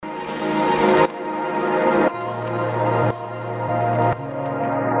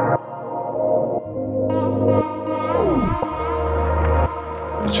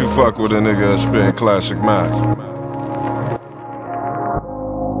you fuck with a nigga that spin classic Mack.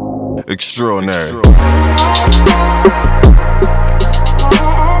 Extraordinary.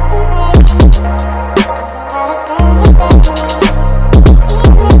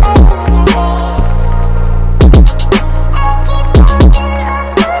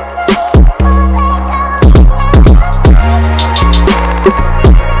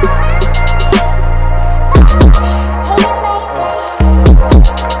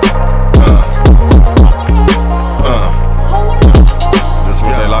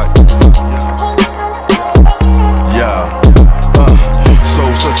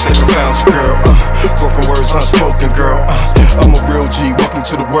 Unspoken girl, I'm a real G, welcome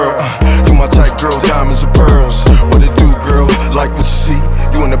to the world. You my type girl, diamonds and pearls. What it do, girl? Like what you see?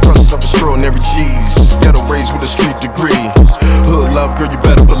 You in the presence of extraordinary G's. Ghetto raised with a street degree. Hood love, girl, you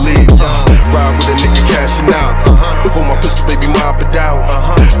better believe. Ride with a nigga cashing out. Hold my pistol, baby, mop it out.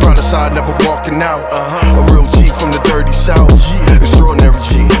 Proud side, never walking out. A real G from the dirty south. Extraordinary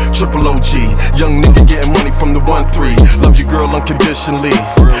G, triple OG. Young nigga getting money from the 1-3. Love you, girl, unconditionally.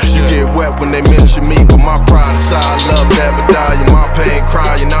 You get wet when they mention me, but my pride is high. Love never die, and my pain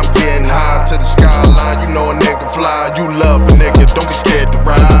crying. I'm getting high to the skyline. You know a nigga fly. You love a nigga, don't be scared to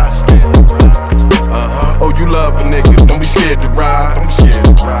ride. Oh, you love a nigga, don't be scared to ride. Don't be scared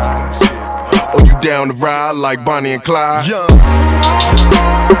to ride. Oh, you down to ride like Bonnie and Clyde.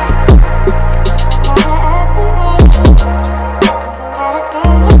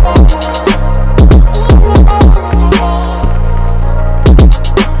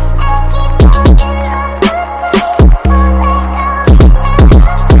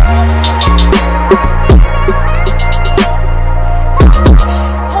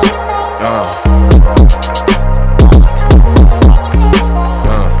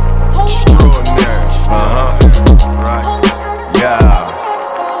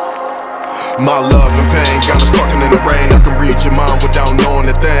 My love and pain got us fucking in the rain. I can read your mind without knowing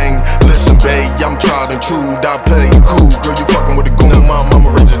a thing. Listen, babe, I'm tried and true. I play you cool, girl. You fucking with a goon. My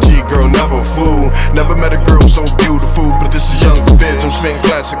mama raised a G, girl, never a fool. Never met a girl so beautiful, but this is young bitch. I'm spitting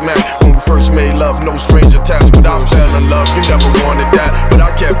classic Mack. When we first made love, no strange attachment. I fell in love, you never wanted that, but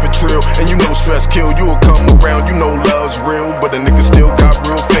I kept it trill. And you know stress kill. You'll come around, you know love's real, but a nigga still got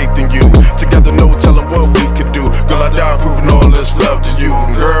real faith in you. Together, no telling what we could do. Girl, I die proving all this love to you,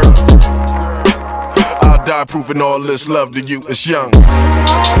 girl. I die proving all this love to you. It's young.